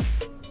with that.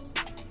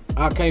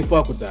 I can't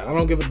fuck with that. I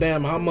don't give a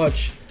damn how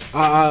much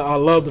I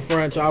love the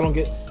franchise. I don't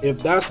get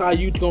if that's how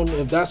you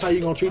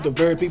gonna treat the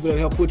very people that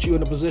help put you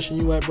in the position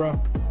you at,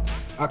 bro.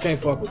 I can't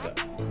fuck with that.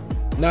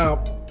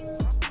 Now,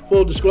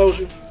 full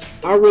disclosure,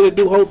 I really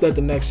do hope that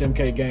the next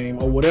MK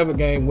game or whatever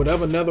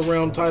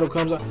NetherRealm title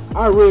comes out,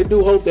 I really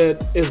do hope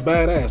that it's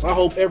badass. I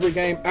hope every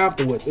game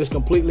afterwards is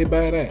completely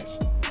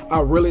badass.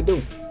 I really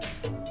do.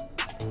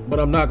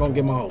 But I'm not going to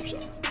get my hopes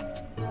up.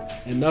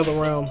 And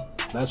NetherRealm,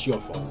 that's your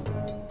fault.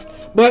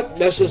 But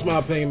that's just my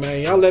opinion,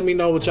 man. Y'all let me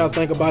know what y'all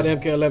think about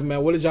MK11,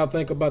 man. What did y'all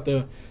think about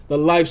the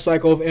life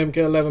cycle of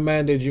MK11,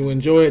 man? Did you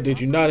enjoy it?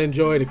 Did you not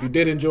enjoy it? If you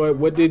did enjoy it,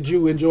 what did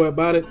you enjoy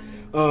about it?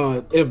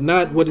 If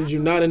not, what did you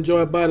not enjoy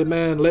about it,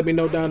 man? Let me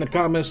know down in the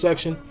comment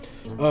section.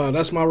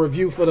 That's my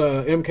review for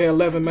the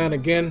MK11, man.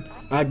 Again,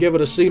 I give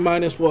it a C-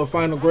 for a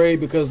final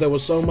grade because there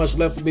was so much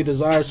left to be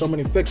desired, so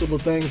many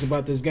fixable things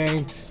about this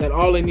game that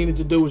all they needed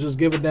to do was just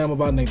give a damn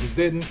about, niggas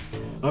didn't.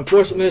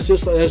 Unfortunately, it's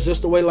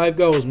just the way life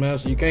goes, man.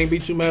 So you can't be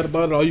too mad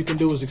about it. All you can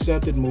do is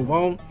accept it and move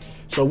on.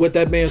 So with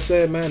that being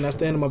said, man, that's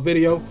the end of my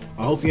video.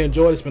 I hope you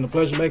enjoyed. It's been a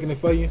pleasure making it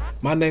for you.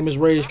 My name is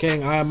Rage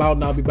King. I am out,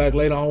 and I'll be back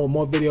later on with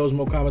more videos,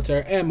 more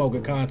commentary, and more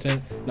good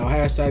content. Now,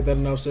 hashtag that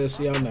enough said.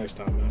 See y'all next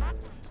time, man.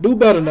 Do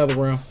better another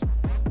round.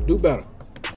 Do better.